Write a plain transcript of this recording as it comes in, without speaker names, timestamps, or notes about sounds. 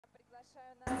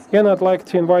And I'd like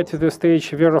to invite to the stage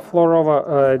Vera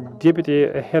Frolova, Deputy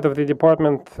Head of the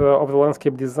Department of the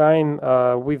Landscape Design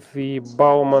with the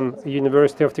Bauman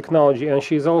University of Technology, and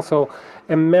she's also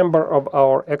a member of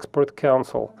our expert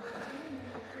council.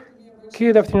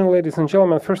 Good afternoon, ladies and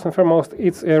gentlemen. First and foremost,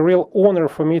 it's a real honor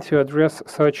for me to address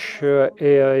such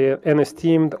an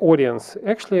esteemed audience.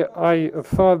 Actually, I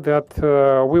thought that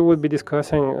we would be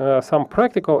discussing some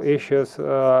practical issues,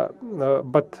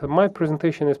 but my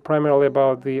presentation is primarily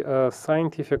about the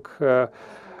scientific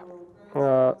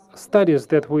studies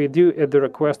that we do at the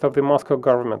request of the Moscow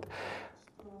government.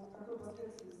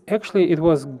 Actually, it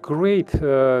was great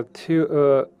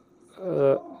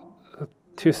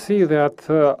to see that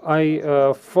I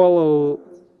follow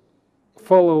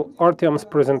Artyom's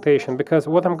presentation, because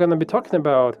what I'm going to be talking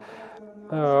about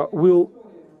will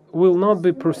not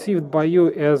be perceived by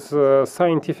you as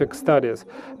scientific studies,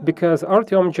 because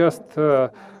Artyom just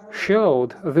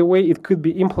showed the way it could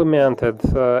be implemented,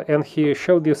 and he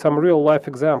showed you some real life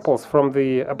examples from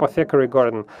the apothecary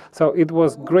garden. So it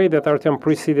was great that Artyom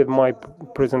preceded my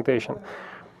presentation.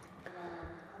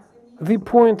 The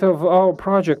point of our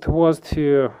project was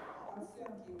to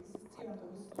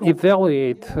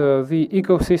evaluate the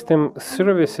ecosystem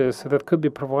services that could be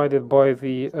provided by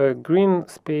the green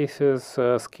spaces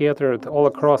scattered all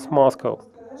across Moscow.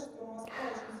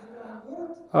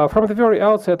 From the very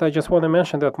outset, I just want to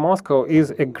mention that Moscow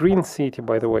is a green city,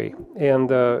 by the way, and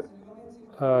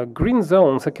green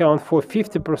zones account for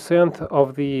 50%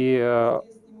 of the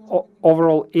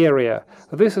overall area.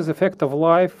 This is a fact of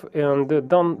life, and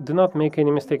do not make any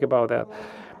mistake about that.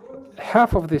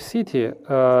 Half of the city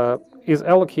is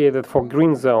allocated for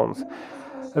green zones.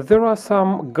 There are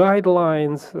some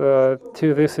guidelines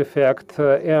to this effect,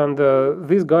 and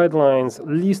these guidelines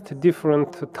list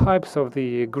different types of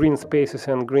the green spaces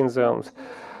and green zones.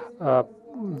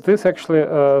 This actually,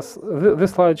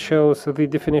 this slide shows the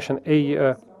definition.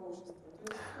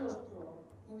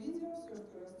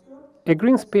 A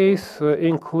green space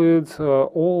includes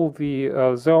all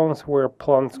the zones where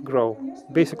plants grow.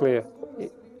 Basically,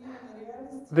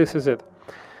 this is it.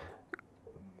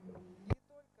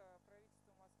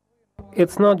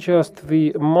 It's not just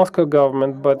the Moscow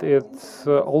government, but it's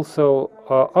also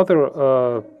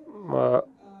other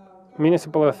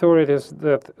municipal authorities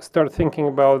that start thinking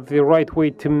about the right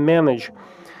way to manage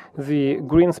the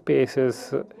green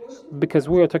spaces, because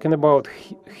we are talking about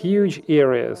huge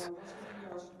areas.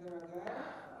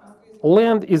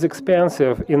 Land is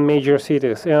expensive in major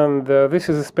cities, and this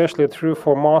is especially true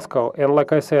for Moscow. And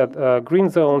like I said, green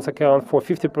zones account for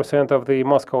 50% of the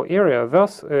Moscow area.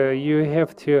 Thus, you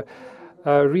have to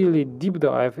really deep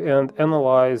dive and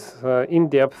analyze in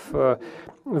depth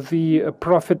the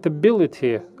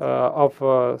profitability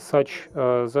of such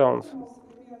zones.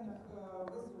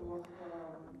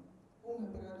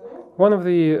 One of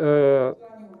the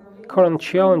current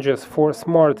challenges for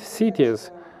smart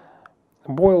cities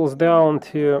boils down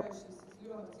to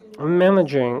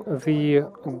managing the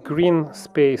green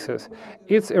spaces.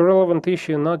 It's a relevant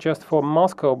issue not just for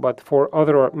Moscow, but for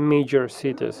other major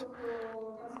cities.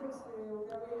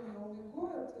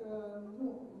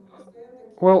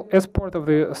 Well, as part of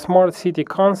the smart city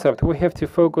concept, we have to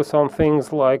focus on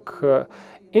things like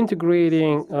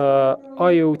integrating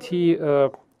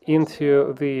IoT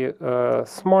into the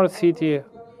smart city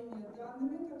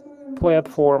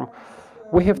platform.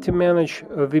 We have to manage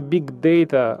the big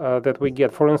data that we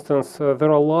get. For instance,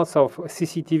 there are lots of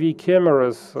CCTV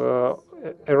cameras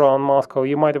around Moscow.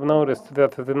 You might have noticed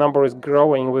that the number is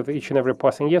growing with each and every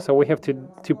passing year, so we have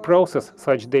to process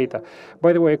such data.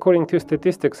 By the way, according to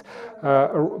statistics,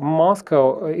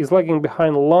 Moscow is lagging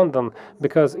behind London,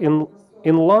 because in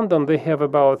London they have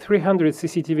about 300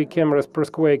 CCTV cameras per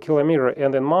square kilometer,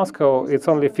 and in Moscow it's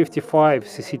only 55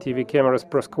 CCTV cameras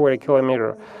per square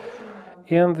kilometer.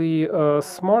 And the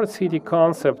smart city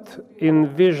concept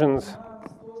envisions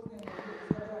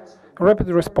rapid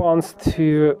response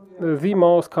to the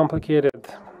most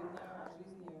complicated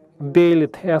daily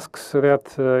tasks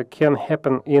that can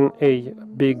happen in a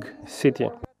big city.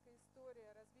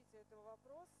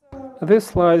 This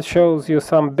slide shows you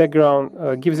some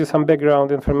background, gives you some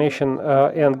background information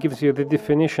and gives you the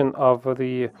definition of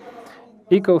the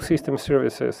ecosystem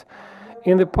services.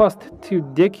 In the past 2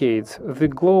 decades, the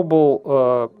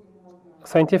global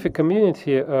scientific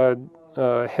community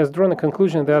has drawn a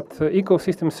conclusion that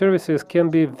ecosystem services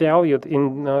can be valued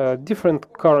in different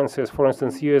currencies, for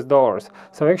instance, US dollars.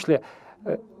 So actually,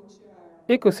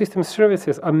 ecosystem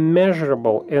services are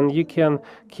measurable, and you can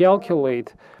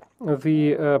calculate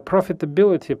the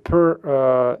profitability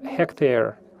per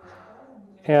hectare.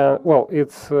 And well,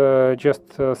 it's just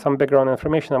some background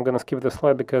information. I'm going to skip the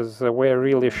slide because we're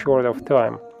really short of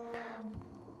time.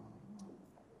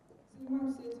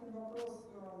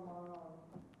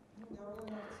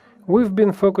 We've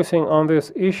been focusing on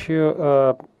this issue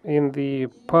in the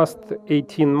past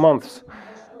 18 months.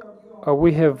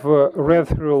 We have read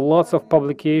through lots of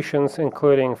publications,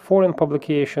 including foreign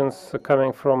publications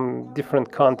coming from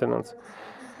different continents.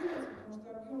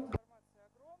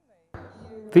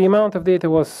 The amount of data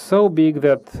was so big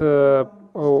that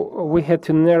we had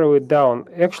to narrow it down.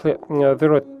 Actually,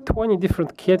 there are 20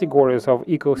 different categories of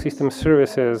ecosystem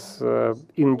services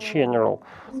in general.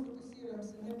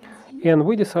 And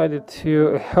we decided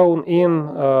to hone in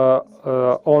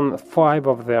on 5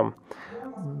 of them,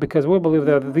 because we believe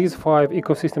that these 5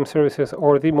 ecosystem services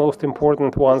are the most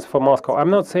important ones for Moscow. I'm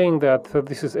not saying that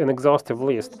this is an exhaustive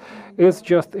list. It's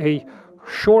just a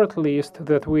short list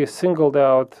that we singled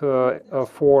out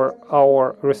for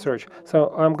our research.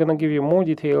 So I'm going to give you more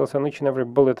details on each and every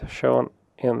bullet shown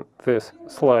in this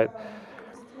slide.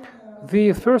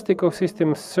 The first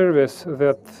ecosystem service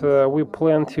that we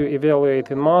plan to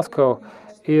evaluate in Moscow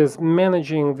is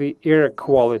managing the air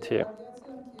quality.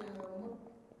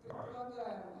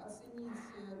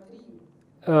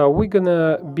 We're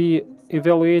gonna be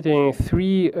evaluating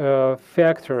 3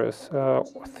 factors,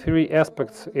 3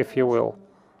 aspects, if you will.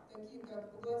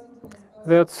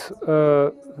 That's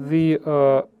the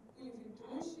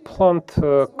plant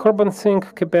carbon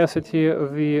sink capacity,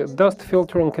 the dust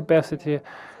filtering capacity.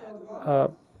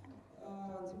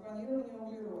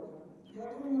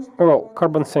 Well,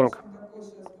 carbon sink.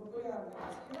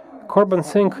 Carbon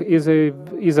sink is a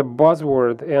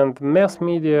buzzword, and mass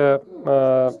media,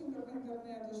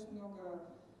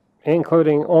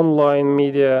 including online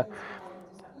media,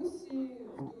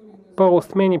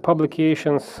 post many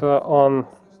publications on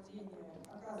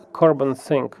carbon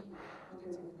sink.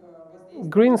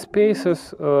 Green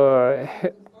spaces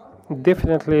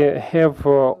definitely have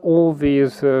all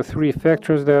these 3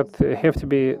 factors that have to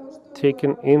be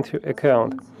taken into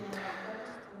account.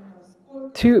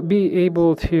 To be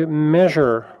able to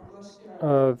measure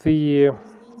the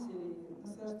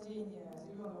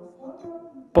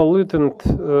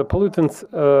pollutants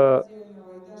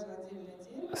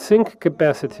sink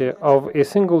capacity of a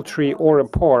single tree or a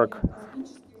park,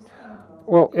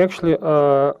 well, actually,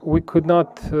 we could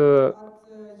not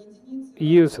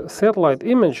use satellite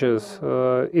images,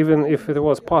 even if it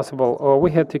was possible.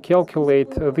 We had to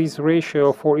calculate this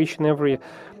ratio for each and every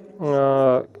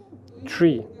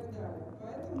tree.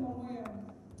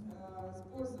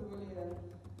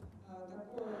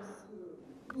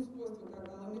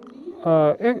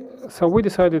 So we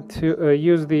decided to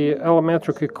use the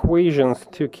allometric equations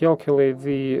to calculate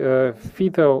the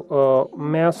fetal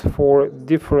mass for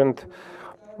different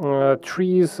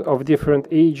trees of different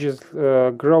ages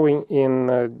growing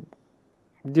in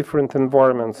different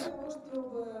environments.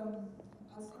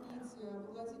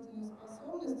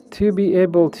 To be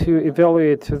able to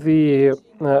evaluate the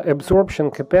absorption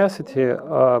capacity,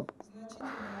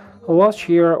 last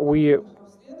year we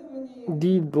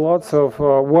did lots of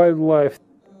wildlife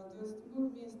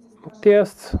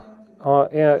tests,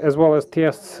 as well as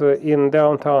tests in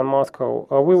downtown Moscow.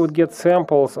 We would get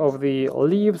samples of the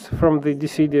leaves from the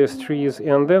deciduous trees,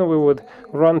 and then we would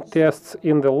run tests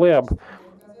in the lab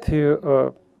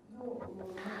to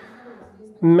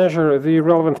measure the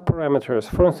relevant parameters.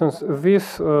 For instance,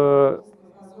 this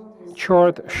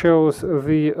chart shows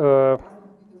the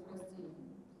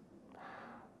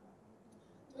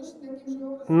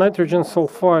nitrogen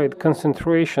sulfide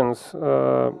concentrations,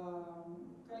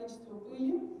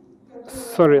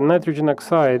 nitrogen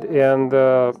oxide and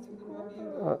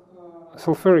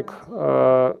sulfuric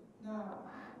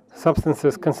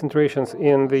substances concentrations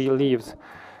in the leaves.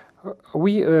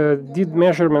 We did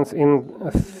measurements in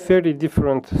 30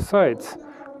 different sites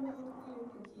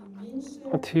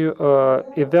to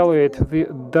evaluate the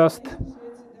dust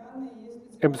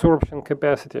absorption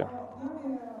capacity.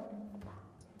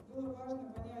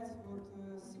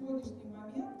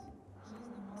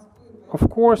 Of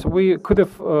course, we could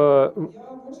have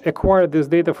acquired this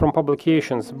data from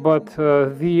publications, but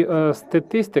the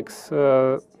statistics,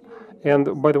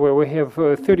 and by the way, we have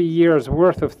 30 years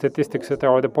worth of statistics at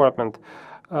our department.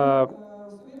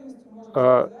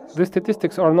 The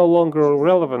statistics are no longer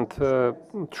relevant.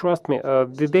 Trust me,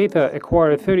 the data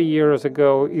acquired 30 years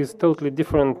ago is totally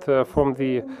different from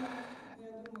the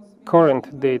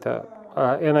current data.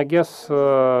 And I guess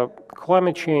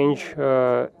climate change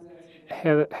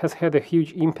has had a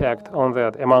huge impact on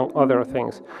that, among other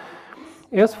things.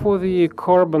 As for the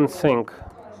carbon sink,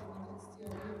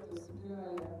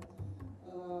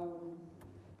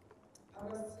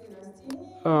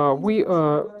 we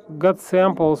got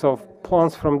samples of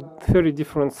plants from 30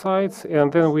 different sites,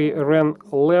 and then we ran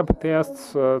lab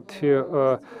tests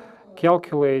to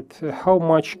calculate how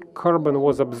much carbon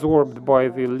was absorbed by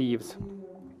the leaves.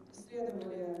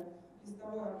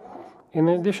 In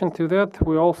addition to that,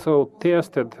 we also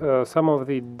tested some of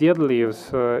the dead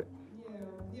leaves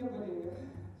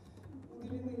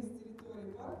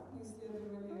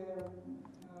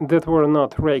that were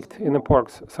not raked in the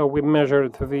parks. So we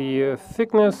measured the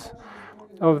thickness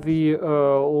of the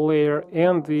layer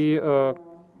and the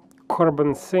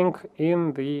carbon sink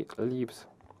in the leaves.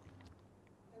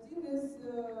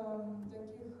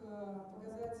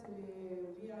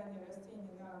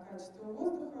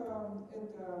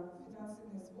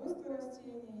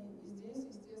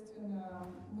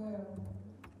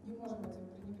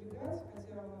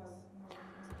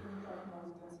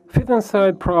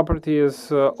 Phytoncide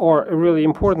properties are really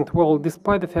important. Well,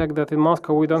 despite the fact that in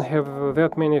Moscow we don't have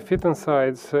that many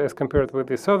phytoncides as compared with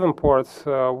the southern parts,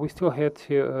 we still had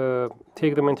to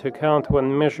take them into account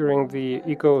when measuring the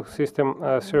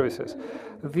ecosystem services.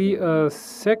 The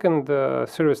second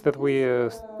service that we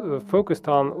focused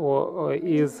on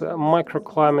is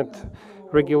microclimate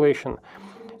regulation.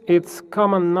 It's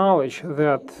common knowledge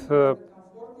that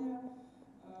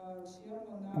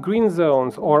green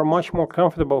zones are much more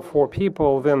comfortable for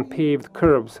people than paved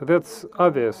curbs. That's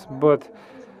obvious, but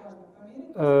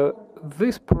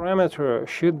this parameter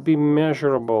should be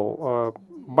measurable.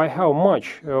 By how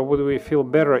much would we feel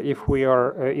better if we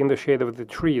are in the shade of the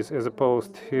trees as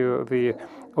opposed to the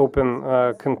open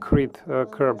concrete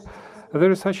curb?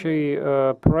 There is such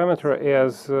a parameter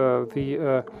as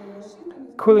the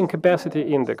cooling capacity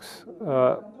index.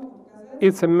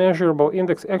 It's a measurable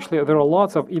index. Actually, there are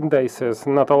lots of indices.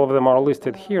 Not all of them are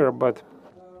listed here, but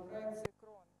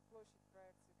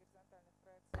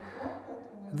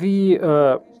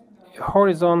the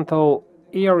horizontal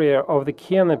area of the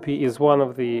canopy is one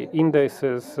of the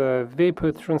indices.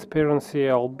 Vapor transparency,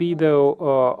 albedo,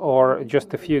 or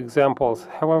just a few examples.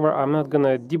 However, I'm not going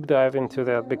to deep dive into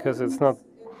that because it's not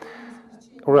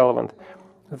relevant.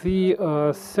 The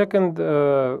second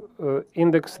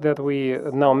index that we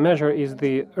now measure is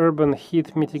the urban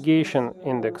heat mitigation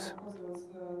index.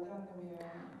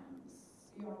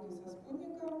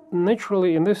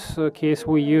 Naturally, in this case,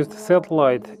 we used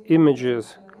satellite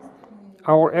images.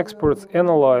 Our experts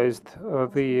analyzed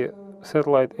the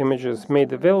satellite images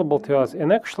made available to us,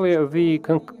 and actually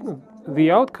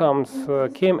the outcomes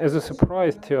came as a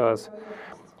surprise to us.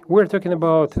 We're talking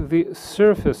about the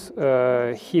surface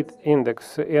heat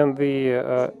index and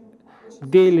the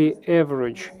daily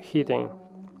average heating.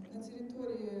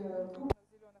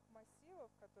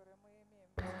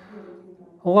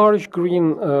 Large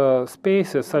green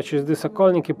spaces such as the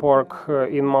Sokolniki Park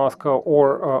in Moscow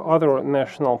or other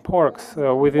national parks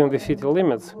within the city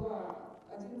limits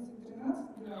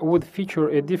would feature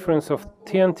a difference of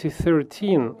 10 to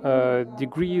 13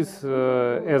 degrees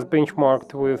as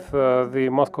benchmarked with the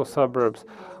Moscow suburbs,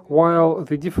 while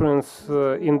the difference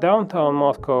in downtown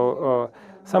Moscow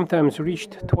sometimes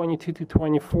reached 22 to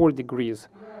 24 degrees.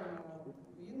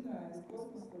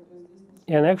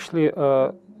 And actually,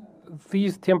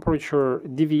 these temperature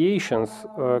deviations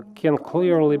can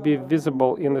clearly be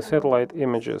visible in the satellite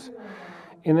images.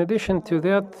 In addition to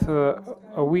that,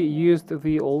 we used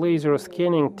the laser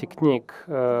scanning technique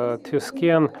to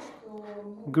scan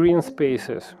green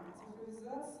spaces.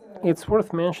 It's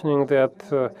worth mentioning that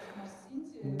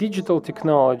digital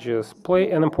technologies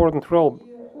play an important role.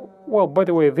 Well, by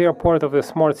the way, they are part of the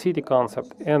smart city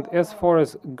concept, and as far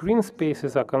as green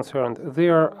spaces are concerned, they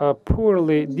are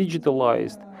poorly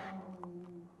digitalized.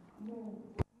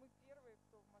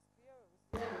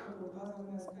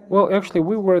 Well, actually,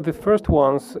 we were the first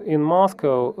ones in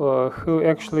Moscow who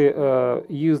actually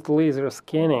used laser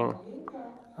scanning.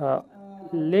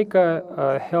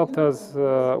 Leica helped us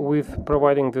with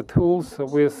providing the tools.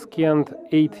 We scanned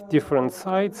 8 different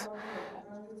sites.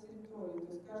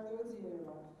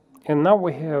 And now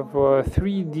we have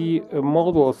 3D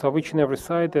models of each and every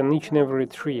site and each and every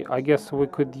tree. I guess we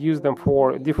could use them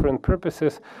for different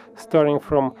purposes, starting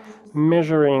from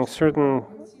measuring certain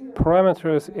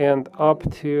parameters and up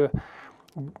to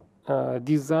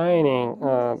designing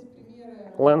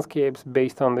landscapes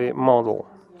based on the model.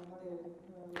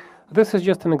 This is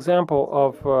just an example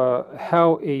of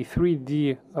how a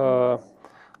 3D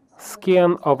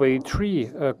scan of a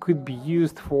tree could be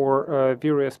used for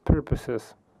various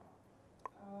purposes.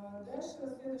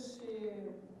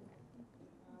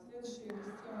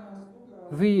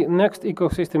 The next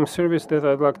ecosystem service that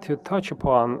I'd like to touch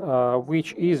upon,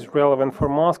 which is relevant for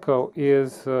Moscow,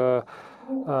 is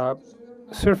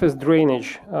surface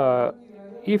drainage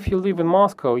if you live in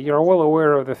Moscow, you're well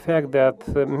aware of the fact that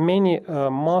many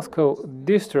Moscow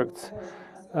districts,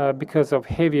 because of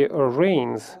heavy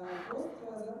rains,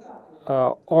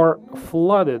 are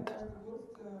flooded.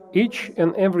 Each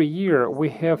and every year we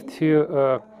have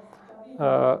to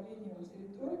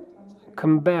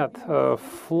combat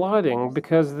flooding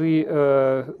because the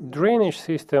drainage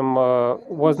system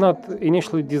was not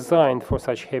initially designed for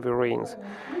such heavy rains.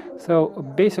 So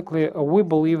basically, we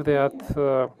believe that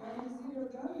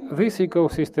this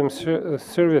ecosystem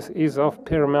service is of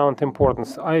paramount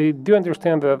importance. I do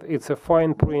understand that it's a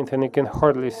fine print and you can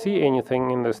hardly see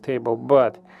anything in this table,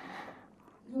 but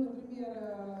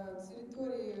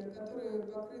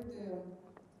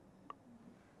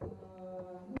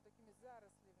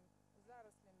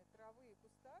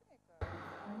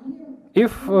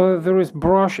if there is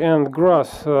brush and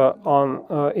grass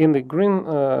in the green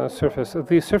surface,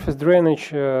 the surface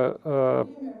drainage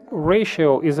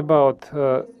ratio is about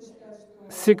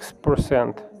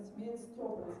 6%,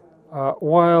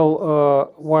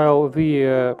 while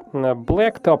the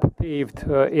blacktop paved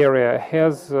area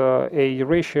has a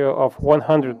ratio of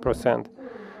 100%,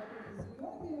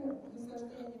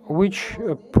 which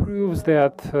proves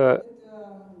that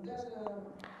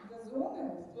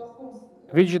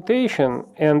vegetation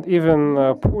and even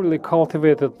poorly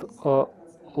cultivated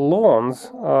lawns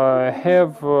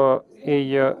have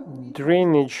a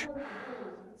drainage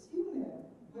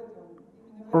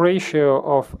ratio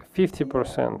of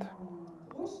 50%.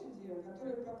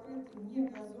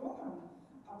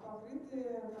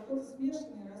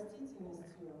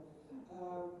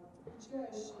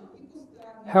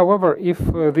 However, if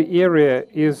the area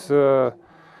is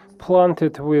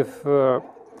planted with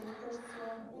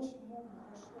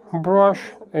brush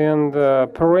and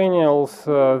perennials,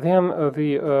 then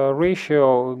the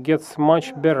ratio gets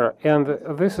much better. And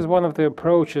this is one of the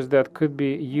approaches that could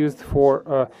be used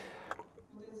for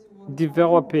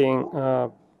developing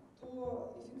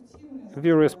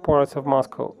various parts of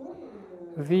Moscow.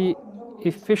 The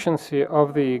efficiency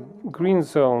of the green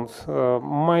zones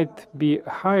might be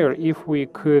higher if we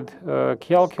could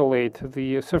calculate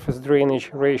the surface drainage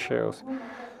ratios.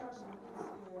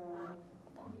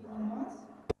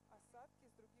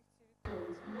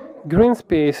 Green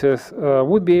spaces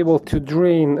would be able to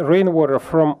drain rainwater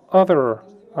from other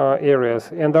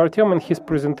areas, and Artyom in his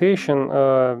presentation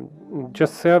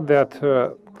just said that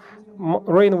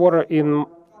rainwater in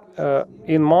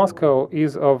Moscow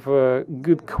is of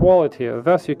good quality.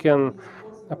 Thus, you can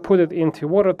put it into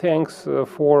water tanks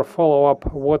for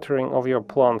follow-up watering of your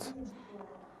plants.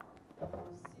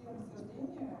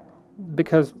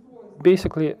 Because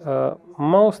basically,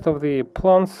 most of the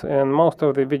plants and most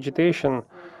of the vegetation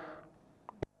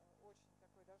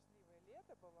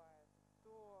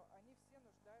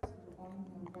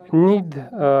need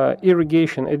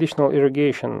irrigation, additional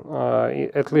irrigation.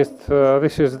 At least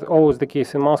this is always the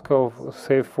case in Moscow,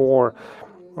 save for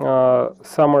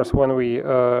summers when we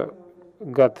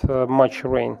got much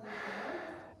rain.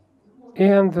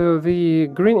 And the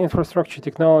green infrastructure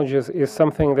technologies is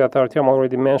something that Artyom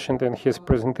already mentioned in his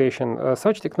presentation.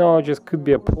 Such technologies could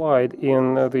be applied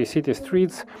in the city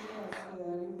streets.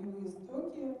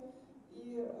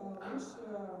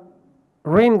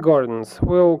 Rain gardens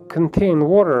will contain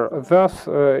water, thus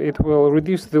it will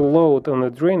reduce the load on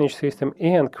the drainage system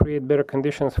and create better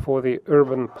conditions for the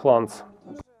urban plants.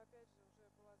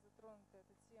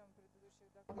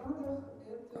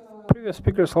 Previous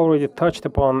speakers already touched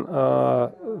upon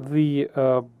the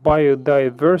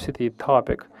biodiversity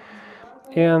topic,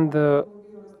 and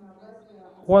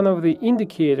one of the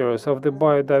indicators of the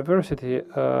biodiversity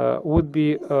would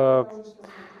be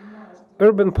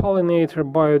urban pollinator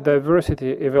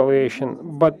biodiversity evaluation,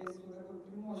 but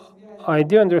I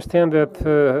do understand that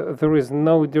there is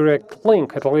no direct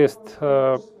link, at least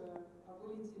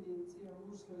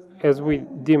as we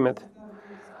deem it.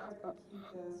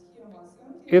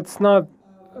 It's not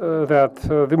that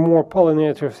the more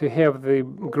pollinators you have, the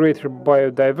greater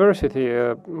biodiversity.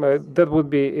 That would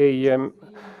be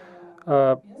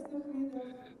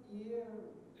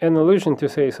an illusion to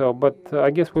say so, but I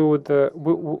guess we would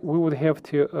have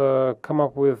to come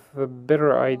up with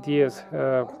better ideas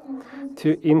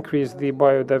to increase the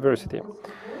biodiversity.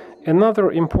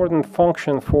 Another important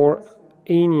function for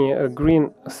any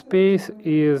green space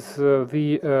is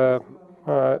the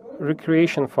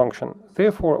recreation function.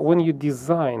 Therefore, when you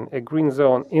design a green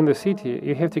zone in the city,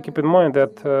 you have to keep in mind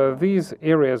that these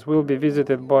areas will be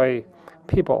visited by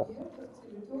people.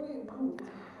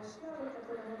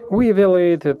 We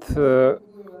evaluated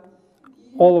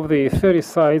all of the 30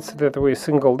 sites that we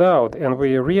singled out, and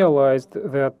we realized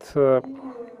that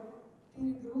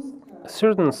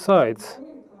certain sites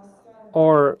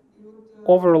are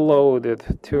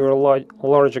overloaded to a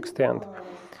large extent.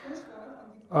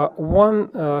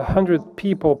 100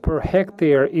 people per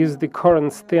hectare is the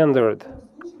current standard.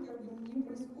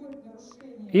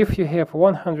 If you have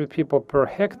 100 people per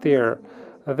hectare,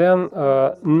 then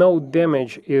no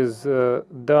damage is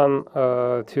done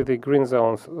to the green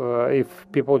zones if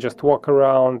people just walk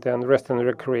around and rest and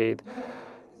recreate.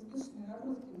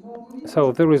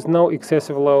 So there is no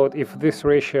excessive load if this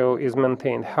ratio is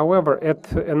maintained. However,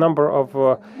 at a number of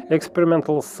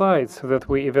experimental sites that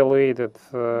we evaluated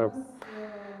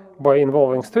by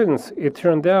involving students, it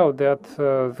turned out that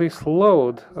this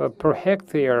load per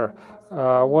hectare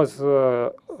was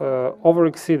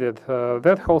overexceeded.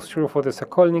 That holds true for the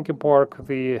Sokolniki Park,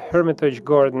 the Hermitage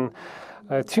Garden.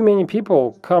 Too many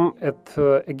people come at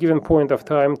a given point of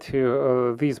time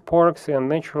to these parks, and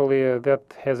naturally that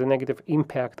has a negative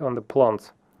impact on the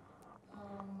plants.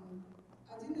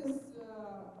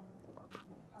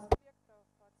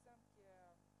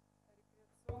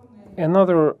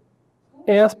 Another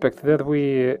aspect that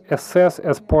we assess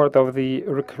as part of the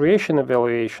recreation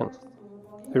evaluation,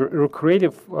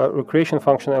 recreation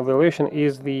function evaluation,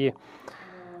 is the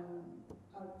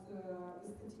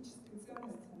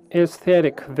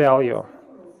aesthetic value.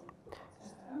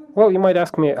 Well, you might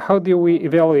ask me, how do we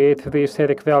evaluate the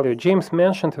aesthetic value? James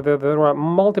mentioned that there are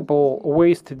multiple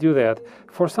ways to do that.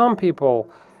 For some people,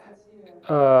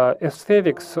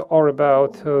 aesthetics are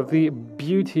about the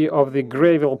beauty of the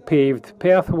gravel-paved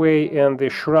pathway and the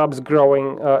shrubs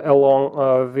growing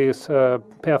along this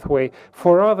pathway.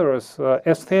 For others,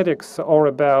 aesthetics are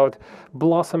about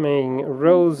blossoming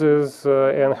roses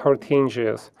and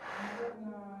hortensias.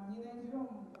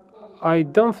 I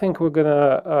don't think we're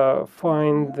gonna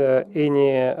find any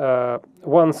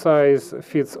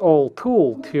one-size-fits-all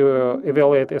tool to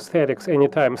evaluate aesthetics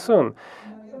anytime soon.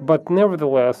 But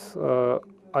nevertheless,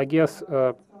 I guess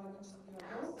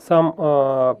some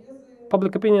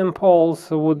public opinion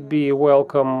polls would be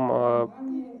welcome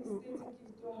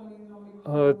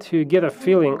to get a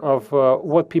feeling of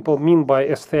what people mean by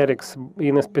aesthetics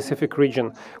in a specific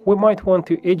region. We might want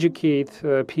to educate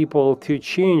people to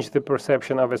change the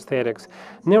perception of aesthetics.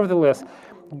 Nevertheless,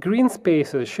 green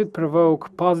spaces should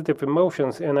provoke positive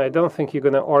emotions, and I don't think you're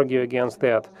going to argue against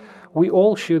that. We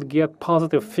all should get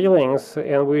positive feelings,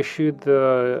 and we should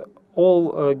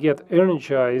all get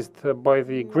energized by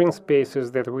the green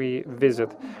spaces that we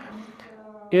visit.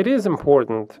 It is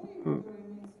important.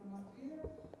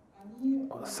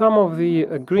 Some of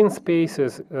the green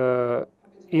spaces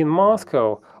in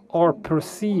Moscow are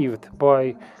perceived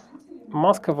by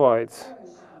Muscovites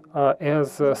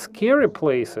as scary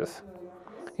places.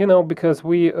 You know, because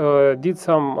we did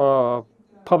some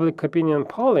public opinion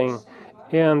polling,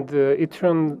 and it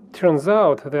turns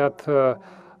out that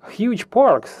huge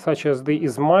parks, such as the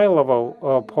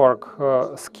Izmailovo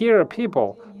Park, scare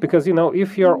people. Because, you know,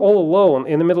 if you're all alone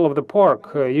in the middle of the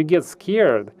park, you get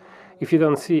scared if you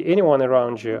don't see anyone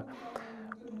around you.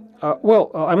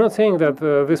 I'm not saying that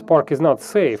this park is not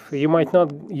safe. You might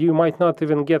not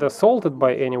even get assaulted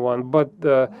by anyone, but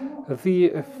the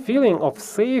feeling of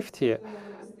safety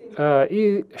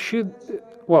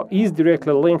is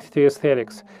directly linked to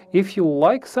aesthetics. If you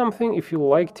like something, if you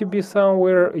like to be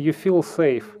somewhere, you feel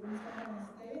safe,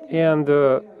 and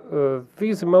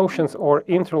these emotions are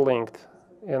interlinked.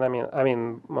 And I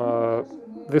mean,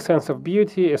 the sense of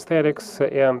beauty, aesthetics,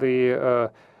 and the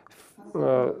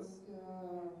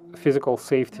physical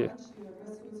safety.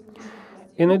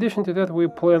 In addition to that, we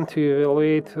plan to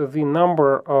evaluate the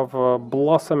number of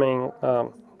blossoming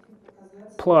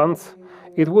plants.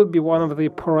 It would be one of the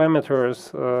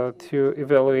parameters to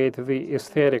evaluate the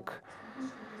aesthetic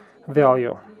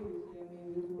value.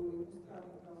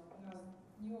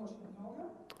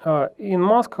 In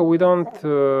Moscow, we don't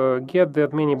get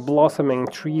that many blossoming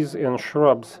trees and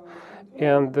shrubs,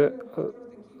 and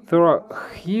there are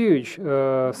huge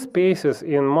spaces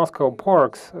in Moscow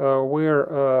parks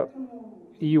where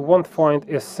you won't find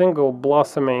a single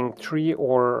blossoming tree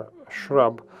or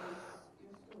shrub.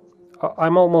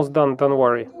 I'm almost done, don't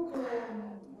worry.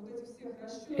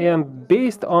 And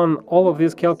based on all of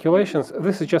these calculations,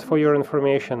 this is just for your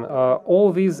information,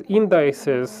 all these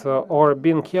indices are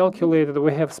being calculated.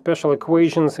 We have special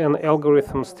equations and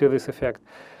algorithms to this effect.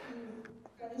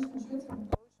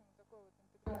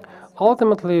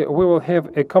 Ultimately, we will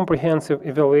have a comprehensive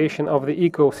evaluation of the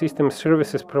ecosystem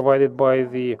services provided by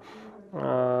the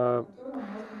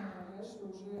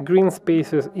green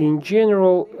spaces in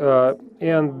general,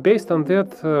 and based on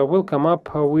that, we'll come up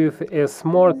with a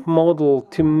smart model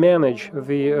to manage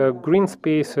the green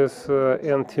spaces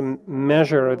and to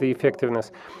measure the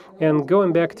effectiveness. And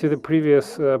going back to the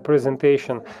previous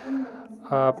presentation,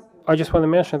 I just want to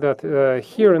mention that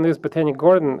here in this botanic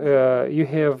garden, you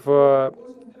have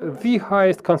the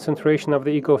highest concentration of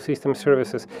the ecosystem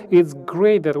services. It's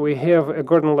great that we have a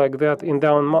garden like that in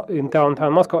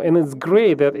downtown Moscow, and it's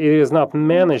great that it is not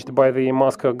managed by the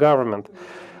Moscow government.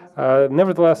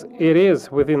 Nevertheless, it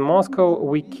is within Moscow.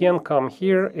 We can come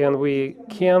here and we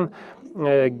can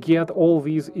get all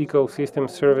these ecosystem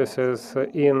services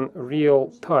in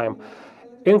real time.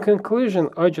 In conclusion,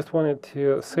 I just wanted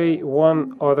to say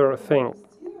one other thing.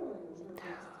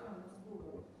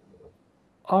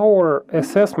 Our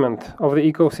assessment of the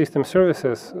ecosystem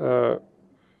services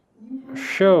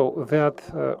show that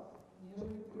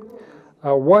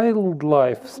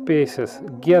wildlife spaces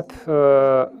get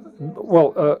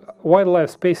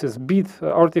wildlife spaces beat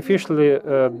artificially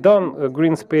done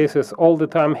green spaces all the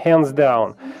time, hands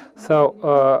down. So,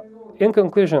 in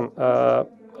conclusion,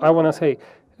 I want to say,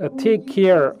 take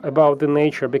care about the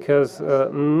nature, because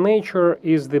nature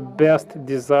is the best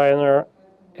designer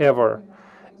ever.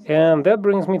 And that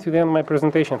brings me to the end of my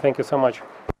presentation. Thank you so much.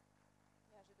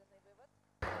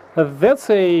 That's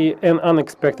an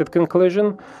unexpected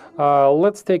conclusion.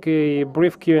 Let's take a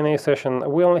brief Q&A session.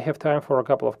 We only have time for a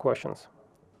couple of questions.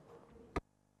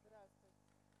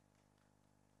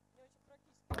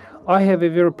 I have a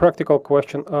very practical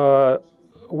question.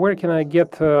 Where can I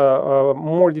get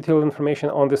more detailed information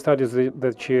on the studies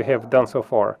that you have done so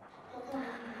far?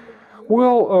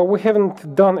 Well, we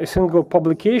haven't done a single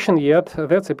publication yet.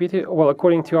 That's a pity. Well,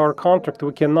 according to our contract,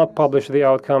 we cannot publish the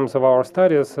outcomes of our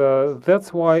studies.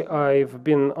 That's why I've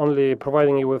been only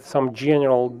providing you with some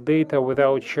general data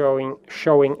without showing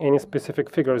any specific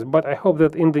figures. But I hope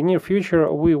that in the near future,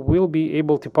 we will be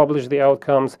able to publish the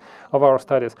outcomes of our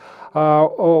studies.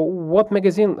 What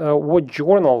magazine, what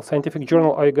journal, scientific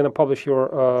journal, are you going to publish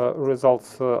your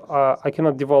results? I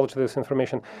cannot divulge this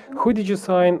information. Who did you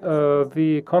sign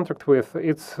the contract with?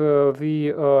 It's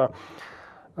the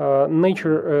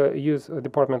Nature Use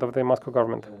Department of the Moscow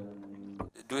government.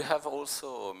 Do you have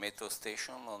also a meteo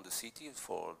station on the city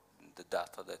for the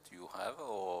data that you have,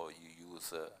 or you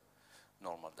use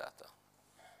normal data?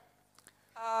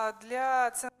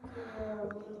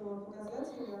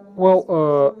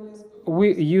 Well,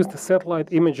 we used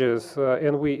satellite images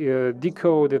and we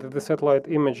decoded the satellite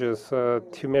images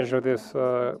to measure this.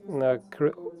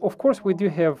 Of course, we do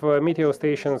have meteo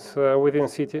stations within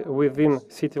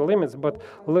city limits, but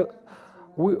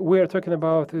we are talking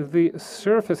about the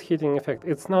surface heating effect.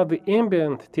 It's not the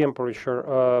ambient temperature,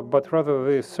 but rather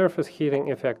the surface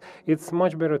heating effect. It's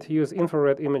much better to use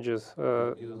infrared images.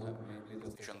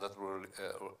 That will,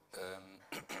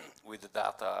 with the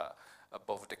data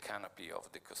above the canopy of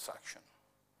the construction,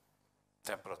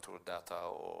 temperature data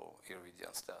or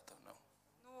irradiance data, no?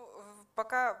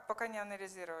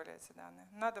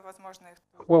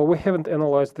 Well, we haven't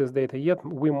analyzed this data yet.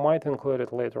 We might include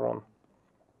it later on.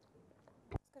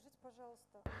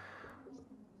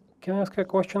 Can I ask a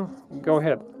question? Go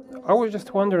ahead. I was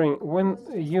just wondering, when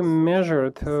you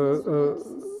measured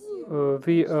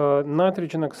the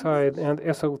nitrogen oxide and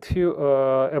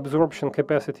SO2 absorption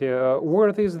capacity,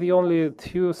 were these the only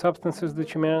two substances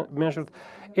that you measured?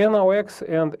 NOx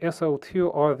and SO2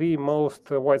 are the most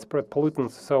widespread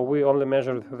pollutants, so we only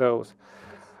measured those.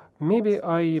 Maybe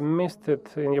I missed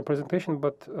it in your presentation,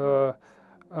 but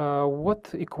what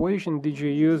equation did you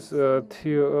use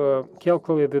to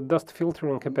calculate the dust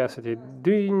filtering capacity?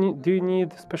 Do you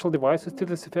need special devices to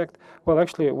this effect? Well,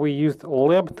 actually, we used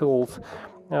lab tools.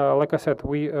 Like I said,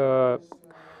 we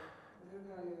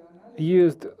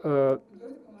used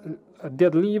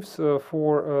dead leaves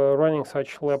for running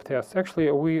such lab tests.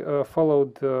 Actually, we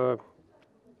followed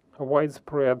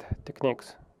widespread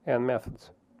techniques and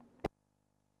methods.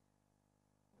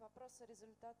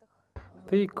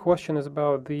 The question is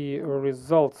about the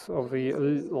results of the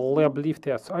lab leaf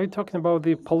tests. Are you talking about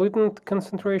the pollutant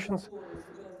concentrations?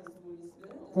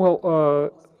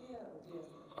 Well,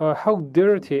 how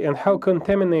dirty and how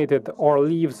contaminated are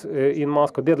leaves in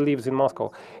Moscow, dead leaves in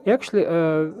Moscow? Actually,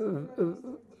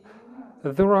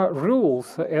 there are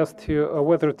rules as to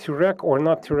whether to wreck or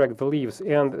not to wreck the leaves,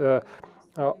 and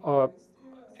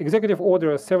Executive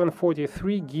Order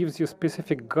 743 gives you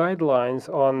specific guidelines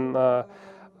on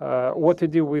what to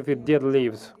do with the dead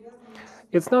leaves.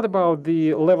 It's not about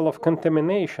the level of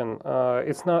contamination.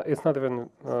 It's not even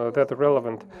that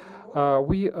relevant.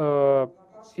 We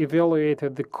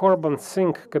evaluated the carbon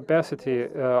sink capacity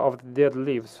of the dead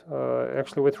leaves.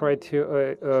 Actually, we tried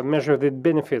to measure the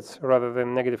benefits rather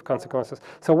than negative consequences.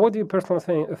 So what do you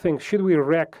personally think? Should we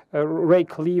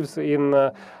rake leaves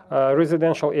in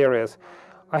residential areas?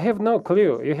 I have no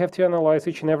clue. You have to analyze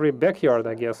each and every backyard,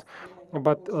 I guess.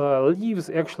 but leaves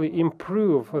actually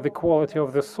improve the quality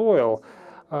of the soil.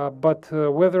 But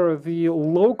whether the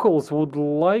locals would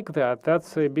like that,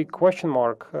 that's a big question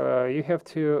mark. You have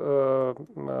to,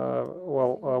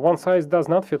 one size does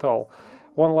not fit all.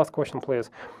 One last question, please.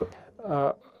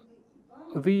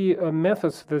 The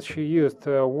methods that she used,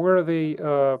 were they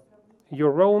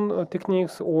your own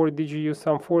techniques, or did you use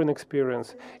some foreign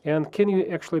experience? And can you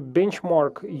actually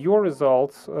benchmark your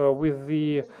results with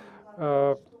the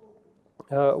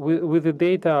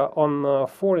data on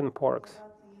foreign parks?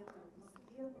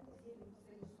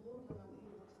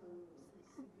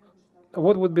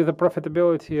 What would be the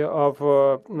profitability of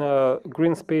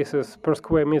green spaces per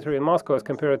square meter in Moscow as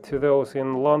compared to those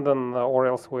in London or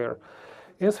elsewhere?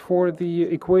 As for the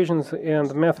equations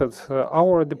and methods,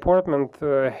 our department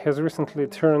has recently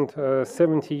turned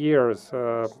 70 years.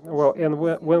 And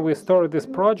when we started this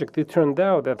project, it turned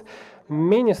out that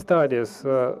many studies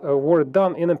were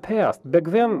done in the past. Back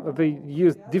then, they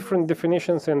used different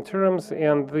definitions and terms,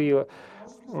 and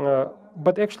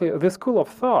but actually, the school of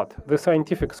thought, the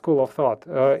scientific school of thought,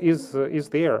 is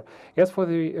there. As for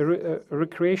the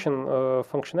recreation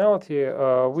functionality,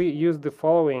 we use the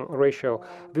following ratio: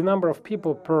 the number of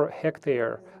people per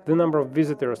hectare, the number of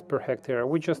visitors per hectare.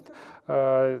 We just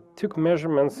took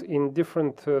measurements in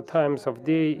different times of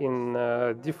day, in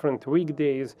different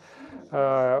weekdays.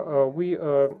 We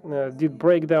did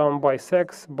breakdown by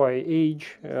sex, by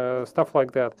age, stuff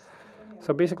like that.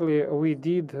 So basically, we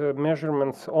did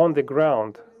measurements on the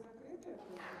ground.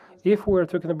 If we're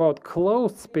talking about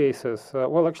closed spaces,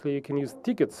 actually, you can use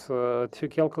tickets to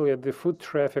calculate the foot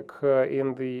traffic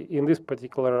in this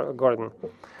particular garden.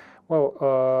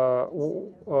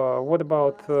 What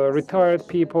about retired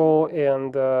people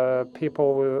and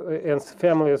and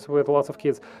families with lots of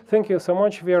kids? Thank you so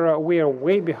much, Vera. We are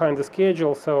way behind the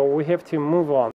schedule, so we have to move on.